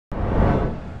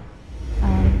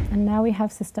And now we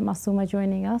have Sister Masuma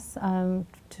joining us to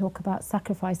talk about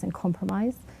sacrifice and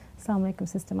compromise. Assalamu alaikum,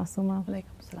 Sister Masuma. Alaikum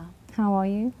salam. How are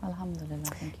you? Alhamdulillah,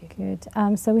 thank you.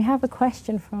 Good. So we have a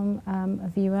question from a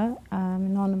viewer,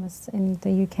 anonymous in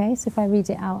the UK. So if I read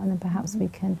it out, and then perhaps we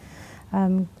can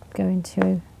go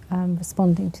into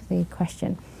responding to the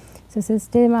question. So it says,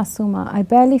 Dear Masuma, I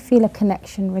barely feel a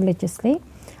connection religiously.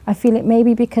 I feel it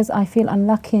maybe because I feel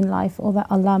unlucky in life, or that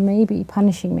Allah may be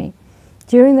punishing me.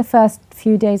 During the first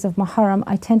few days of Muharram,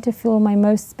 I tend to feel my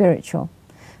most spiritual.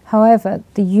 However,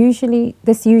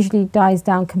 this usually dies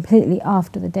down completely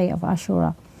after the day of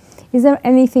Ashura. Is there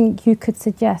anything you could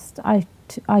suggest I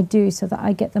do so that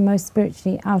I get the most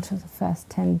spiritually out of the first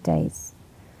 10 days?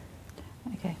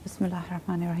 Okay,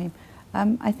 Bismillahirrahmanirrahim.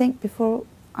 I think before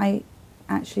I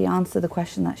actually answer the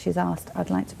question that she's asked, I'd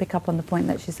like to pick up on the point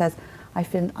that she says, I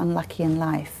feel unlucky in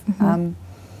life. Mm-hmm.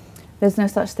 There's no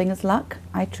such thing as luck.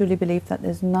 I truly believe that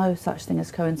there's no such thing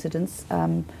as coincidence.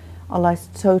 Allah is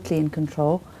totally in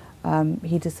control.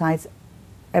 He decides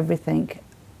everything,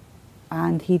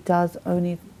 and He does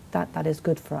only that is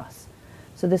good for us.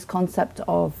 So this concept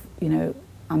of,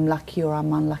 I'm lucky or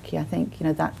I'm unlucky, I think,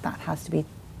 that has to be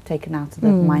taken out of the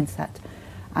mindset.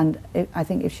 And I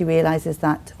think if she realizes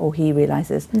that, or he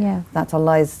realizes that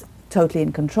Allah is totally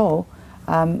in control,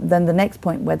 then the next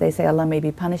point where they say Allah may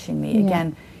be punishing me,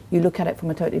 again, you look at it from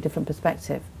a totally different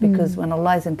perspective, because when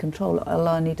Allah is in control,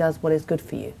 Allah only does what is good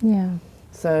for you. Yeah.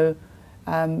 So,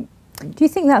 do you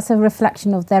think that's a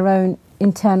reflection of their own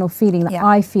internal feeling that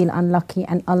I feel unlucky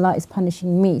and Allah is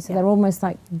punishing me? So they're almost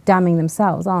like damning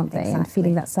themselves, aren't they? Exactly. And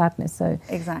feeling that sadness. So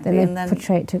exactly. then they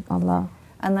portray it to Allah.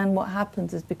 And then what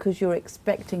happens is, because you're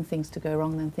expecting things to go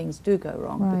wrong, then things do go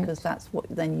wrong, because that's what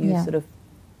then you sort of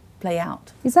play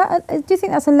out. Is that? Do you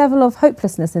think that's a level of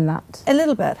hopelessness in that? A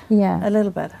little bit. Yeah. A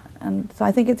little bit. And so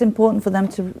I think it's important for them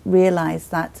to realize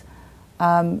that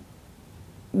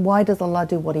why does Allah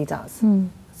do what He does?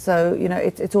 So,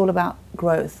 it's all about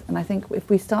growth. And I think if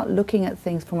we start looking at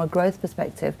things from a growth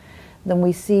perspective, then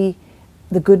we see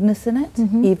the goodness in it,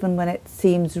 even when it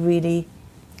seems really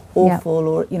awful,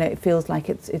 or it feels like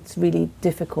it's really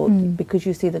difficult, because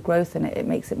you see the growth in it. It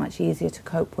makes it much easier to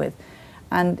cope with.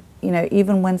 And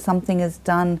even when something is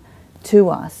done to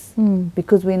us,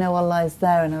 because we know Allah is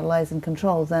there and Allah is in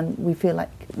control, then we feel like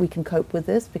we can cope with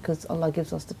this, because Allah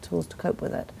gives us the tools to cope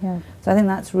with it. Yeah. So I think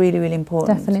that's really, really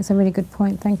important. Definitely, it's a really good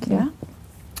point. Thank you.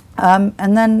 Yeah.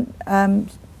 And then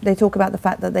they talk about the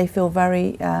fact that they feel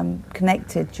very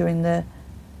connected during the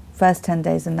first 10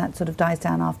 days, and that sort of dies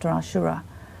down after Ashura.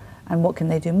 And what can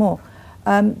they do more?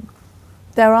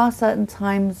 There are certain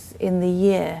times in the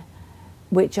year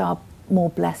which are more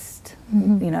blessed,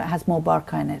 it has more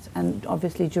barakah in it, and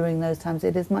obviously during those times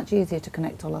it is much easier to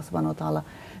connect to Allah subhanahu wa ta'ala,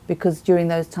 because during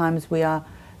those times we are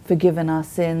forgiven our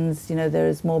sins, there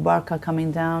is more barakah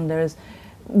coming down,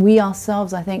 we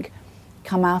ourselves, I think,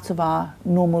 come out of our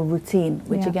normal routine,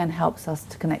 which again helps us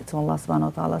to connect to Allah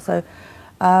subhanahu wa ta'ala. So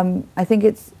I think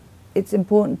it's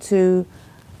important to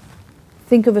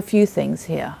think of a few things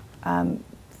here.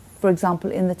 For example,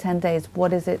 in the 10 days,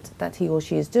 what is it that he or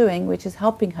she is doing which is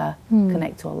helping her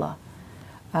connect to Allah?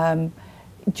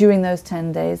 During those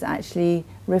 10 days, actually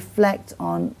reflect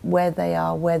on where they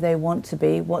are, where they want to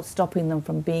be, what's stopping them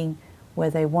from being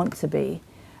where they want to be,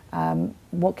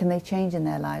 what can they change in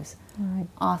their lives,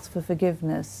 ask for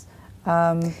forgiveness.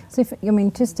 So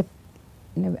just to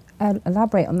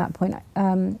elaborate on that point,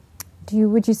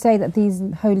 would you say that these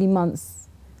holy months,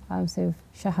 so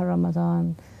Shahr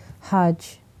Ramadan,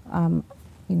 Hajj,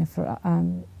 for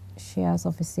Shias,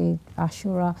 obviously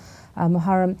Ashura,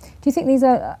 Muharram. Do you think these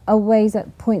are ways,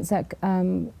 at points that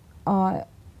are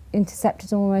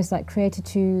intercepted, almost like created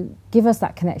to give us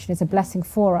that connection? It's a blessing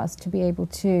for us to be able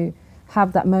to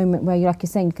have that moment where, like you're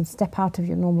saying, you can step out of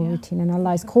your normal routine, and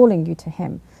Allah is calling you to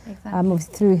Him,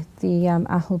 obviously through the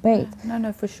Ahlul Bayt.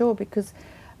 No, for sure, because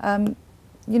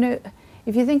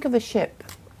if you think of a ship,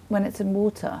 when it's in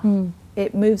water,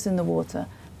 it moves in the water.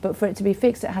 But for it to be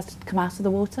fixed, it has to come out of the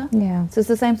water. Yeah. So it's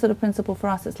the same sort of principle for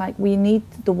us. It's like we need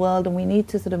the world, and we need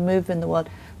to sort of move in the world.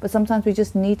 But sometimes we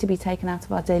just need to be taken out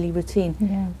of our daily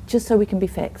routine, just so we can be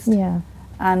fixed. Yeah.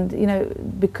 And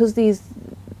because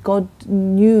God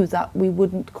knew that we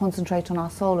wouldn't concentrate on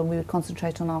our soul, and we would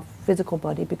concentrate on our physical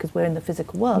body, because we're in the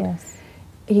physical world. Yes.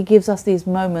 He gives us these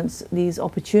moments, these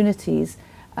opportunities,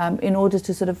 in order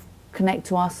to sort of connect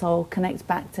to our soul, connect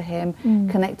back to Him,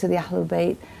 connect to the Ahlul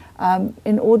Bayt.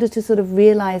 In order to sort of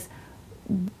realize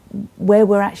where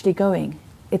we're actually going.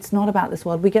 It's not about this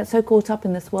world. We get so caught up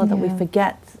in this world that we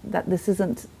forget that this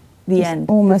isn't the end.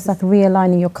 Almost like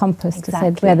realigning your compass to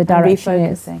say where the direction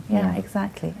is. Yeah,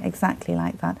 exactly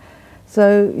like that.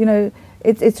 So, you know,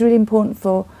 it's really important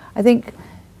for, I think,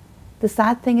 the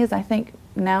sad thing is, I think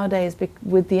nowadays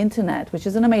with the internet, which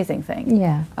is an amazing thing,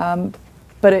 Yeah.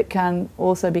 But it can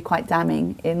also be quite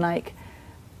damning in, like,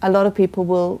 a lot of people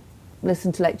will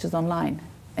listen to lectures online.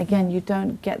 Again, you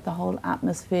don't get the whole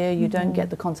atmosphere, you don't get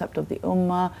the concept of the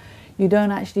ummah, you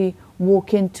don't actually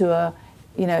walk into a,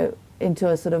 you know, into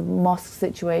a sort of mosque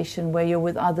situation where you're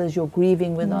with others, you're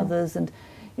grieving with others, and,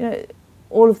 you know,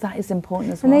 all of that is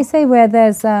important as well. And they say where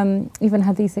there's, even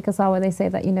Hadith Qasar, where they say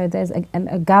that, you know, there's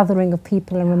a gathering of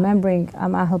people and remembering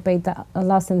Ahl Bayt, that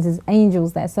Allah sends His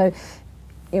angels there. So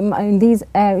in these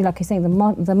areas, like you're saying,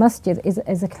 the masjid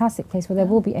is a classic place where there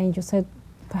will be angels, so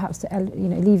perhaps to, you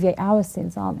know, alleviate our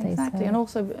sins, aren't they? Exactly, So. and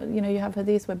also, you know, you have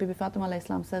hadith where Bibi Fatima alayhi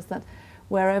salam says that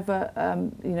wherever,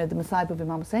 you know, the Masayib of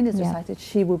Imam Hussein is recited,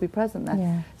 she will be present there.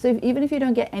 Yeah. So even if you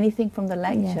don't get anything from the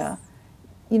lecture,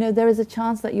 you know, there is a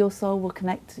chance that your soul will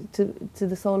connect to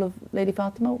the soul of Lady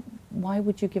Fatima. Why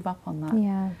would you give up on that?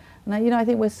 Yeah. And, you know, I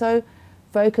think we're so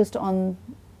focused on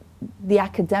the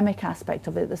academic aspect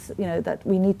of it, this, you know, that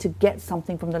we need to get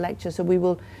something from the lecture, so we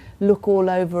will look all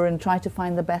over and try to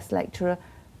find the best lecturer.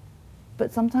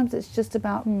 But sometimes it's just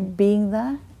about being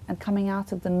there and coming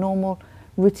out of the normal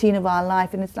routine of our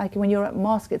life. And it's like when you're at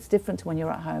mosque, it's different to when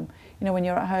you're at home. You know, when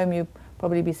you're at home, you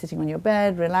probably be sitting on your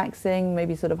bed, relaxing,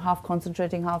 maybe sort of half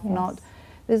concentrating, half not.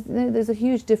 There's a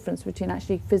huge difference between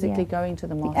actually physically going to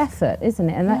the mosque. The effort, isn't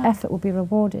it? And that effort will be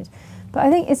rewarded. But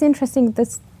I think it's interesting,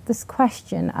 this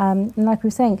question, and like we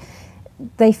were saying,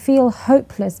 they feel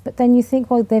hopeless, but then you think,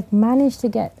 well, they've managed to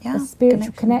get a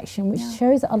spiritual connection, which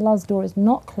shows that Allah's door is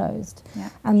not closed,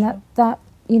 and that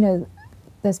you know,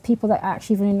 there's people that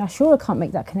actually even in Ashura can't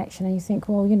make that connection, and you think,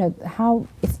 well, you know, how,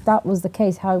 if that was the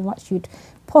case, how much you'd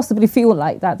possibly feel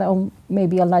like that oh,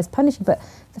 maybe Allah is punishing. But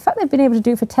the fact they've been able to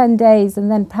do it for 10 days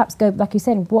and then perhaps go, like you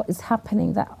said, what is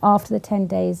happening, that after the 10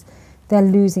 days they're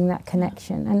losing that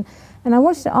connection. And I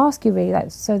wanted to ask you really,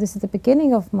 like, so this is the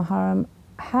beginning of Muharram,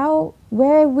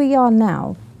 where we are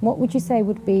now, what would you say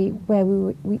would be where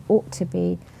we ought to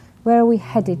be? Where are we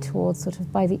headed towards, sort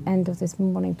of by the end of this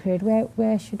mourning period?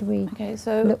 Where should we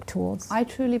look towards? I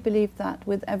truly believe that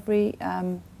with every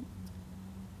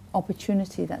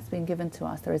opportunity that's been given to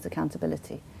us, there is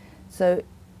accountability. So,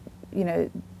 you know,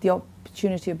 the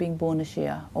opportunity of being born a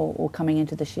Shia or coming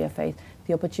into the Shia faith,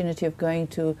 the opportunity of going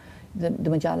to the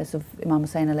majalis of Imam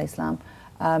Hussein alayhi salam,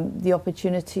 the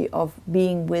opportunity of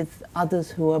being with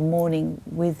others who are mourning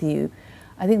with you,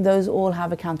 I think those all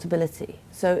have accountability.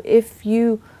 So if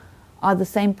you are the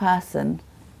same person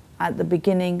at the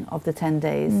beginning of the 10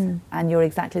 days and you're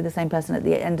exactly the same person at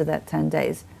the end of that 10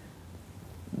 days,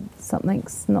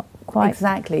 something's not quite...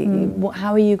 Exactly.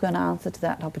 How are you going to answer to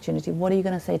that opportunity? What are you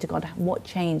going to say to God? What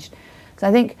changed? So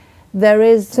I think there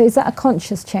is... So is that a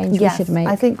conscious change we should make?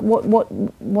 I think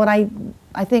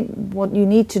I think what you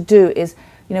need to do is,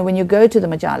 you know, when you go to the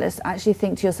majalis, actually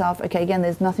think to yourself, okay, again,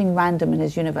 there's nothing random in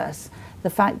His universe. The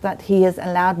fact that He has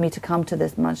allowed me to come to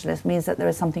this majlis means that there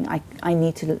is something I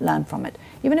need to learn from it,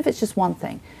 even if it's just one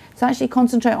thing. So actually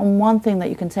concentrate on one thing that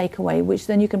you can take away, which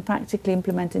then you can practically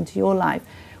implement into your life,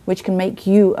 which can make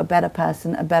you a better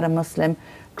person, a better Muslim,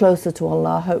 closer to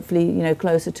Allah, hopefully, you know,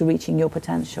 closer to reaching your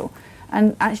potential.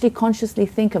 And actually consciously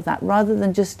think of that, rather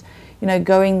than just, you know,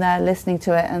 going there, listening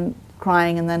to it and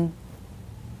crying and then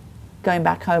going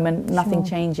back home and nothing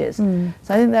changes. So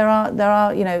I think there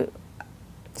are, you know,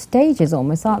 stages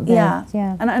almost, aren't there?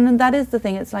 Yeah. And that is the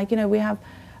thing. It's like, you know, we have,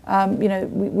 you know,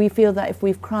 we feel that if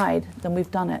we've cried, then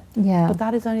we've done it. Yeah. But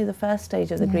that is only the first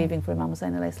stage of the grieving for Imam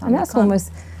Hussein alayhi salam. And that's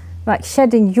almost like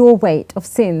shedding your weight of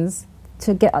sins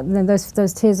to get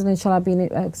those tears will inshallah be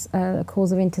a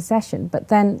cause of intercession. But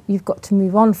then you've got to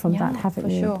move on from that,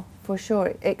 haven't you? For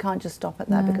sure. It can't just stop at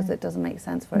that because it doesn't make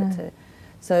sense for it to.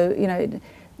 So, you know,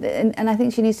 and I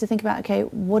think she needs to think about, okay,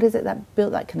 what is it that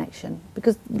built that connection?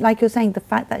 Because like you're saying, the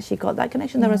fact that she got that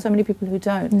connection, there are so many people who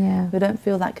don't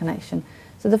feel that connection.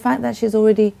 So the fact that she's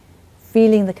already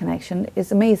feeling the connection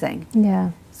is amazing.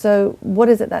 Yeah. So what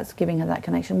is it that's giving her that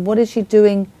connection? What is she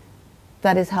doing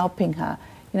that is helping her?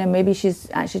 You know, maybe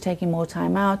she's actually taking more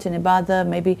time out in ibadah.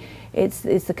 Maybe it's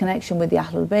the connection with the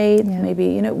Ahlul Bayt. Maybe,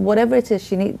 you know, whatever it is,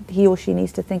 he or she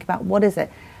needs to think about what is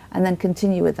it, and then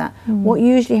continue with that. What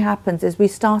usually happens is we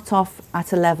start off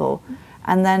at a level,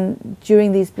 and then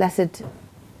during these blessed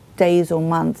days or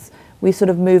months, we sort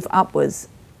of move upwards,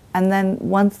 and then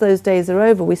once those days are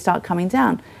over, we start coming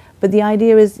down. But the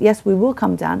idea is, yes, we will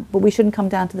come down, but we shouldn't come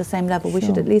down to the same level. We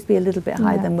should at least be a little bit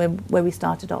higher than where we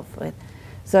started off with.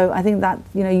 So I think that,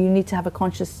 you know, you need to have a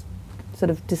conscious sort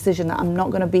of decision that I'm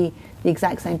not going to be the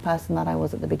exact same person that I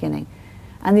was at the beginning.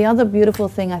 And the other beautiful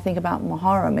thing I think about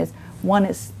Muharram is, one,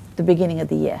 it's the beginning of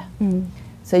the year.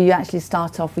 So you actually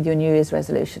start off with your New Year's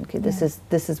resolution. Okay,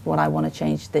 this is what I want to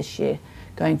change this year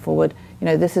going forward. You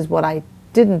know, this is what I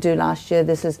didn't do last year.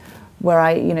 This is where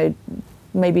I, you know,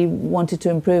 maybe wanted to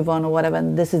improve on or whatever.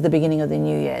 And this is the beginning of the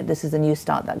new year. This is the new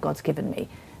start that God's given me.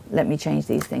 Let me change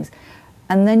these things.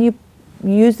 And then you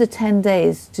use the 10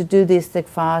 days to do the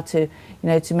istighfar, to, you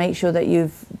know, to make sure that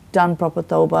you've done proper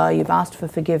tawbah, you've asked for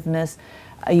forgiveness,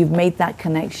 you've made that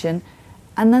connection.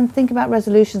 And then think about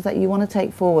resolutions that you want to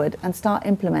take forward and start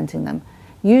implementing them.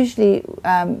 Usually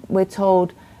we're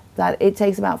told that it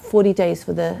takes about 40 days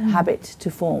for the habit to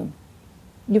form.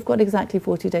 You've got exactly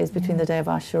 40 days between the day of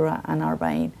Ashura and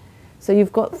Arba'een. So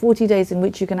you've got 40 days in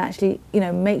which you can actually, you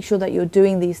know, make sure that you're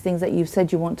doing these things that you've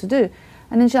said you want to do.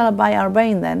 And inshallah, by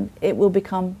Arba'een then, it will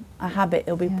become a habit.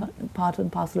 It'll be part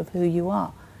and parcel of who you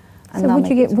are. And so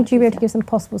would you be able to give some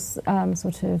possible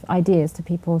sort of ideas to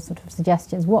people, sort of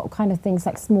suggestions? What kind of things,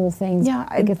 like small things,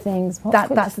 bigger things?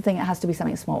 That's the thing, it has to be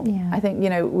something small. I think, you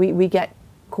know, we get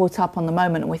caught up on the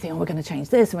moment and we think, oh, we're going to change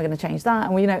this and we're going to change that,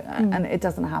 and we, you know, and it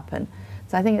doesn't happen.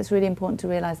 So I think it's really important to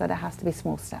realise that it has to be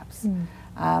small steps.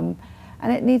 And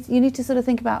you need to sort of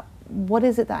think about, what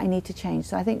is it that I need to change?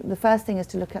 So I think the first thing is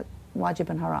to look at wajib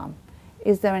and haram.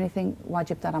 Is there anything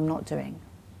wajib that I'm not doing,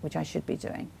 which I should be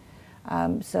doing?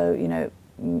 So, you know,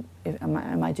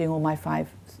 am I doing all my 5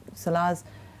 salahs?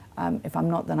 If I'm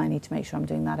not, then I need to make sure I'm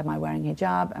doing that. Am I wearing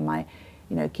hijab? Am I,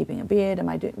 you know, keeping a beard? Am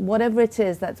I doing whatever it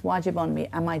is that's wajib on me?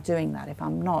 Am I doing that? If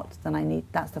I'm not, then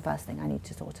that's the first thing I need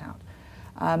to sort out.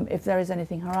 If there is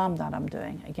anything haram that I'm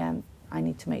doing, again, I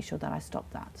need to make sure that I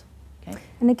stop that. Okay.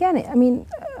 And again, I mean,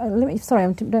 sorry,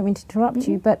 I don't mean to interrupt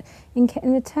you, but in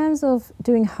the terms of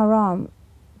doing haram,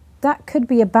 that could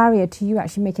be a barrier to you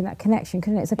actually making that connection,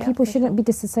 couldn't it? So people shouldn't be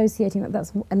disassociating that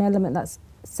that's an element that's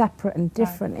separate and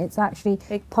different. It's actually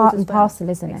part and parcel,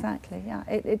 isn't it? Exactly, yeah.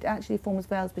 It actually forms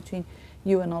veils between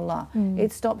you and Allah.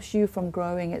 It stops you from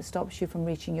growing, it stops you from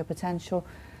reaching your potential.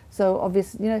 So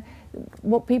obviously, you know,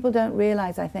 what people don't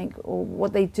realise, I think, or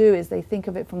what they do is they think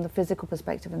of it from the physical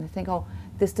perspective and they think, oh,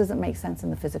 this doesn't make sense in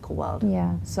the physical world,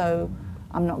 so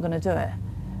I'm not going to do it.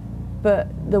 But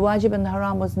the wajib and the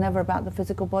haram was never about the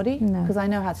physical body, because I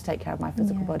know how to take care of my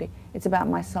physical body. It's about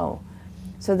my soul.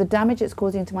 So the damage it's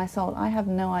causing to my soul, I have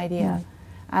no idea.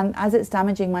 And as it's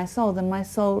damaging my soul, then my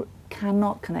soul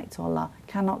cannot connect to Allah,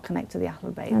 cannot connect to the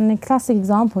Ahlul Bayt. And the classic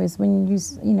example is when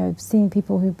you know, seeing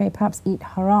people who may perhaps eat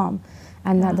haram,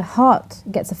 and that the heart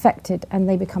gets affected and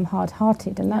they become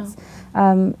hard-hearted, and that's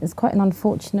it's quite an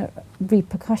unfortunate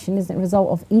repercussion, isn't it, result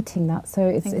of eating that. So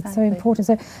it's so important.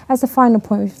 So as a final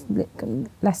point,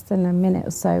 less than a minute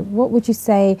or so, what would you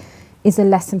say is a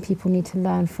lesson people need to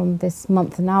learn from this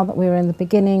month now that we're in the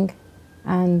beginning,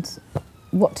 and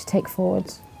what to take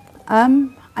forward?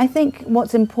 I think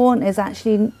what's important is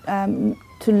actually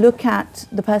to look at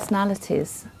the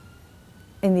personalities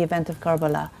in the event of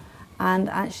Karbala and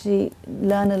actually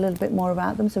learn a little bit more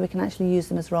about them so we can actually use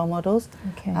them as role models.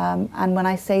 And when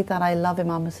I say that I love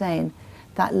Imam Hussein,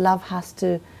 that love has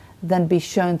to then be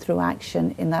shown through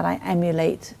action, in that I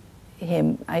emulate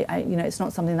him. You know, it's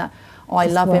not something that, oh, I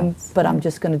love him, but I'm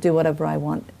just going to do whatever I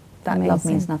want. That love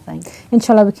means nothing.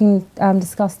 Inshallah, we can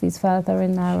discuss these further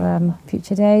in our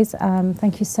future days.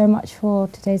 Thank you so much for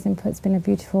today's input. It's been a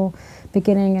beautiful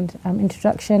beginning and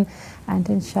introduction, and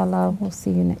inshallah, we'll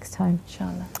see you next time.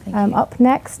 Inshallah. Thank you. Up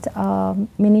next are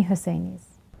Mini Hussainis.